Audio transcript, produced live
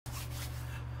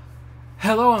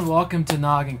Hello and welcome to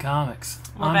Noggin Comics.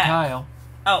 I'm back. Kyle.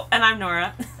 Oh, and I'm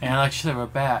Nora. And like she said, we're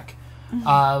back.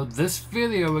 This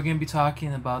video we're going to be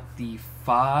talking about the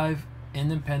 5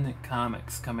 independent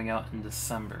comics coming out in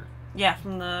December. Yeah,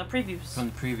 from the previews. From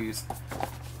the previews.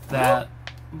 That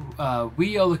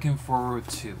we are looking forward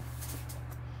to.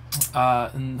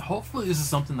 And hopefully this is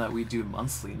something that we do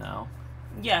monthly now.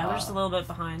 Yeah, we're just a little bit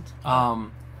behind.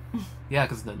 Yeah,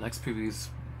 because the next previews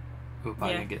we're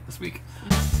probably going to get this week.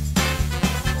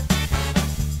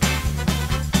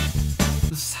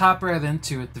 Let's hop right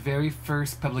into it. The very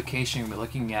first publication we're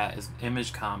looking at is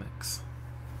Image Comics.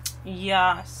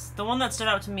 Yes. The one that stood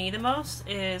out to me the most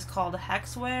is called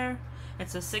Hexware.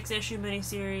 It's a 6-issue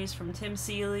miniseries from Tim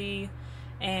Seeley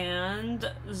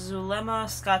and Zulema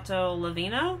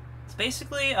Scotto-Lavino. It's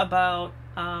basically about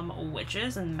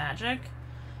witches and magic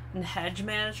and hedge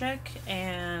magic,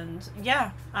 and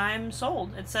yeah, I'm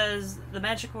sold. It says the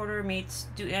magic order meets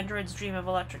Do Androids Dream of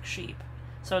Electric Sheep?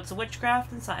 So it's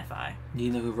witchcraft and sci-fi.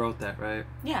 You know who wrote that, right?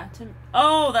 Yeah, Tim.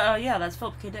 Oh, yeah, that's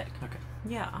Philip K. Dick. Okay.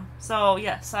 Yeah. So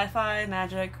yeah, sci-fi,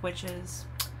 magic, witches,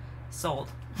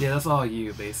 sold. Yeah, that's all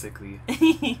you basically.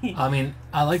 I mean,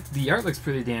 I like the art. Looks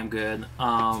pretty damn good.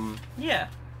 Yeah.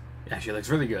 Actually, it looks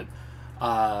really good.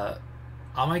 I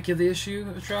might give the issue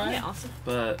a try. Yeah. Awesome.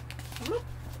 But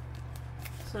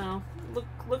so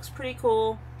looks pretty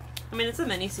cool. I mean, it's a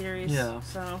mini series. Yeah.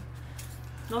 So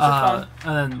those are fun.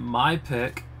 And then my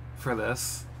pick for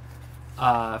this,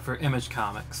 for Image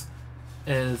Comics,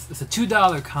 is it's a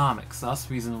 $2 comic. So that's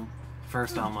the reason.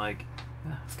 First, I'm like,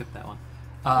 skip that one.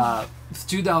 It's a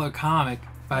 $2 comic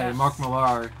by Mark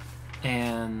Millar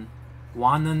and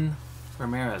Juanan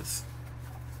Ramirez.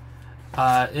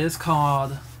 It is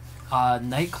called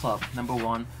Nightclub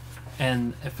 #1,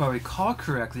 and if I recall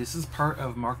correctly, this is part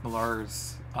of Mark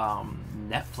Millar's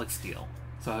Netflix deal.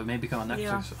 So it may become a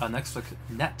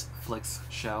Netflix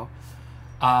show.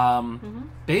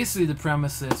 Basically, the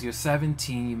premise is you're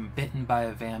 17, bitten by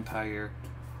a vampire.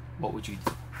 What would you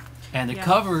do? And the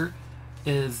cover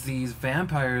is these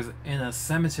vampires in a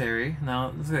cemetery. Now,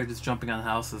 this is like just jumping on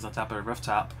houses on top of a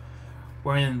rooftop,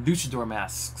 wearing luchador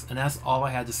masks. And that's all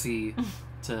I had to see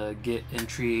to get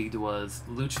intrigued was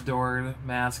luchador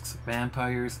masks,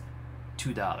 vampires,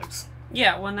 $2.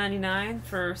 Yeah, $1.99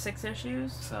 for 6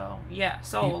 issues. So yeah,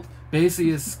 sold.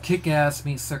 Basically, it's Kick-Ass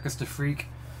meets Circus de Freak.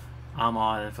 I'm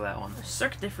on it for that one.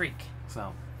 Cirque de Freak.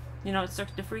 So, you know what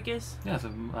Cirque de Freak is? yeah, it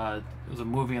was a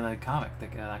movie and a comic,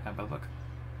 that kind of book.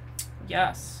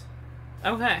 Yes.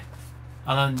 Okay.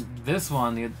 And then this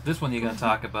one you're gonna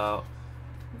talk about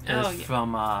is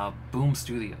from Boom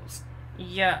Studios.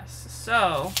 Yes.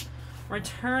 So,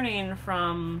 returning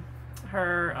from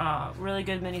her really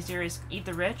good miniseries Eat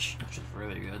the Rich, Which is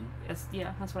really good.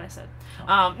 That's what I said.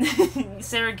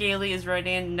 Sarah Gailey is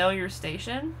writing Know Your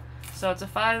Station. So it's a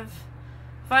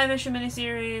 5-issue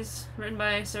miniseries written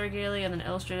by Sarah Gailey and then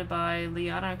illustrated by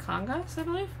Liana Kangas, I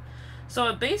believe. So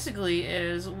it basically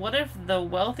is, what if the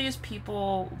wealthiest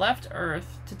people left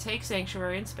Earth to take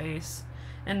sanctuary in space,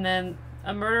 and then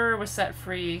a murderer was set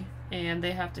free, and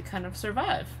they have to kind of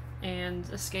survive and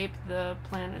escape the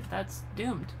planet that's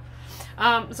doomed.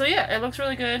 So yeah, it looks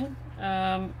really good.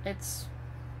 I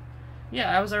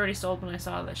was already sold when I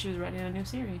saw that she was writing a new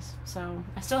series. So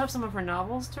I still have some of her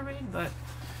novels to read, but...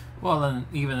 Well, then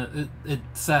even it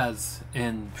says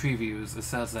in previews, it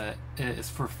says that it's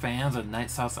for fans of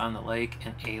Night House on the Lake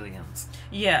and Aliens.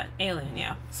 Yeah, Alien,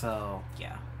 yeah. So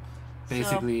yeah,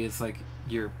 basically, it's like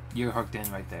you're hooked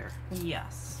in right there.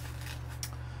 Yes.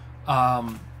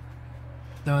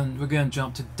 Then we're gonna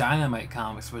jump to Dynamite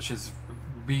Comics, which is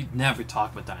we never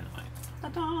talk about Dynamite.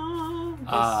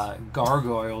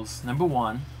 Gargoyles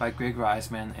 #1 by Greg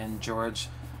Reisman and George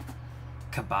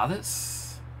Cabadis.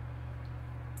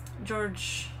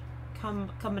 George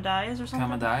Kamadias or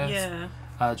something? Kamadias? Yeah.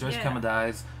 George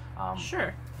Kamadias.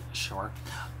 Sure.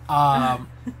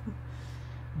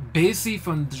 Basically,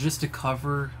 from just the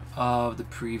cover of the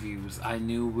previews, I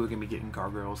knew we were going to be getting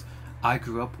Gargoyles. I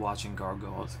grew up watching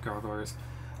Gargoyles.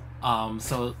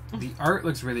 So the art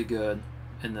looks really good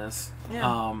in this.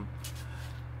 Yeah.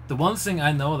 The one thing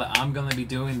I know that I'm going to be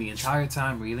doing the entire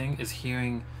time reading is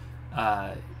hearing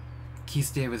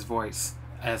Keith David's voice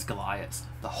as Goliath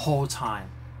the whole time.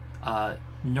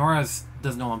 Nora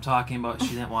doesn't know what I'm talking about. She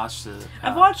didn't watch the...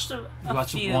 I've watched a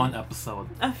few. One episode.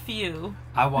 A few.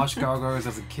 I watched Gargoyles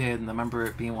as a kid, and I remember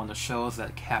it being one of the shows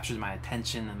that captured my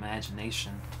attention and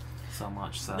imagination so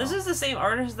much. So this is the same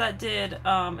artist that did...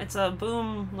 it's a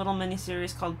Boom little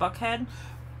miniseries called Buckhead.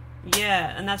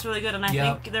 Yeah, and that's really good. And I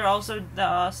think they're also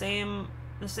the same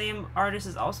artist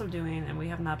is also doing, and we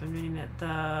have not been reading it,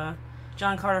 the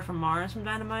John Carter from Mars from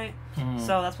Dynamite.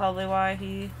 So that's probably why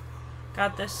he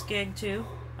got this gig too.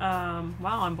 Wow,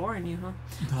 I'm boring you, huh?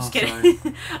 Just kidding.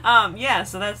 Yeah,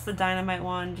 so that's the Dynamite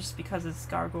one, just because it's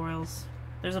gargoyles.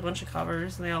 There's a bunch of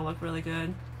covers, and they all look really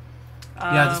good.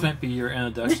 Yeah, this might be your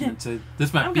introduction into.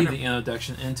 This might be the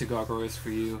introduction into gargoyles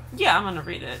for you. Yeah, I'm gonna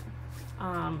read it.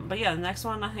 But yeah, the next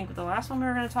one, I think the last one we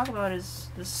were gonna talk about is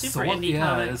the super indie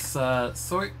comic. Yeah,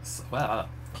 it's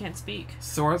Can't speak.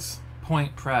 Source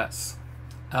Point Press.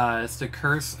 It's The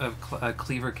Curse of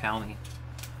Cleaver County.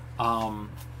 And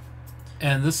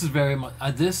this is very much.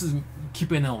 This is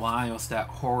keeping in line with that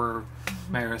horror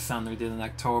marathon we did in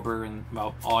October and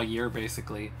all year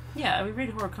basically. Yeah, we read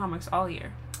horror comics all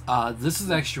year. This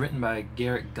is actually written by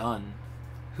Garrett Gunn,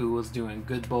 who was doing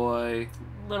Good Boy,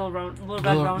 Little Red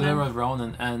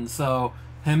Ronin, and so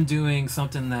him doing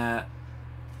something that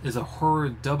is a horror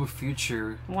double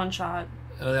feature. One shot.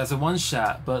 That's a one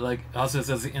shot, but like also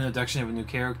says the introduction of a new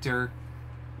character.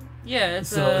 Yeah,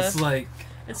 it's like.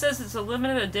 It says it's a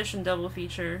limited edition double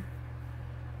feature.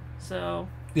 So.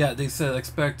 Yeah, they said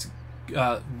expect.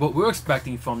 What we're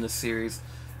expecting from this series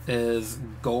is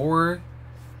gore,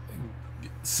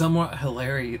 somewhat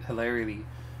hilarity,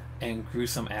 and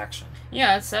gruesome action.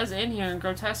 Yeah, it says in here,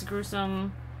 grotesque,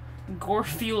 gruesome,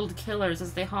 gore-fueled killers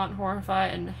as they haunt, horrify,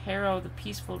 and harrow the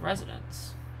peaceful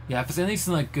residents. Yeah, if it's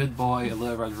anything like Good Boy or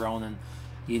Little Red Ronin,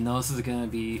 you know this is going to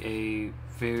be a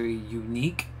very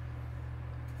unique,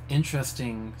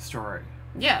 interesting story.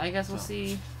 Yeah, I guess we'll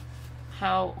see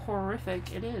how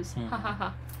horrific it is. Ha ha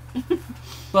ha.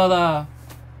 But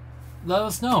let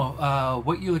us know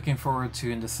what you're looking forward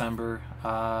to in December.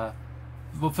 Well,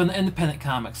 for the independent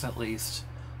comics at least.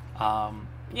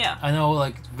 Yeah. I know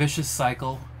like Vicious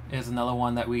Cycle is another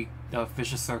one that we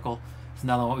Vicious Circle is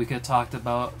another one we could have talked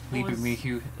about. Leaping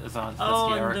Mihu is on.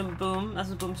 Oh, and the Boom. That's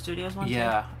the Boom Studios one.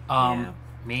 Yeah.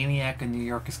 Maniac in New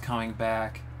York is coming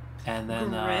back, and then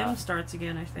Grimm starts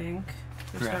again. I think.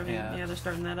 They're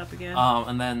starting that up again.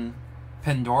 And then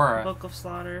Pandora. Book of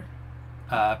Slaughter.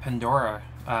 Pandora.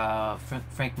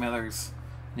 Frank Miller's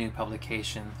new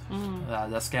publication.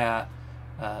 That's got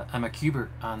Emma Kubert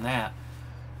on that.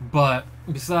 But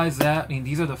besides that, I mean,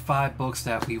 these are the 5 books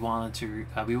that we wanted to,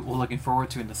 we were looking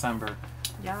forward to in December.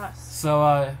 Yes.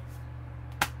 So,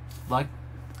 like,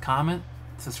 comment,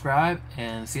 subscribe,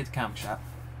 and see you at the comic shop.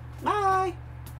 Bye.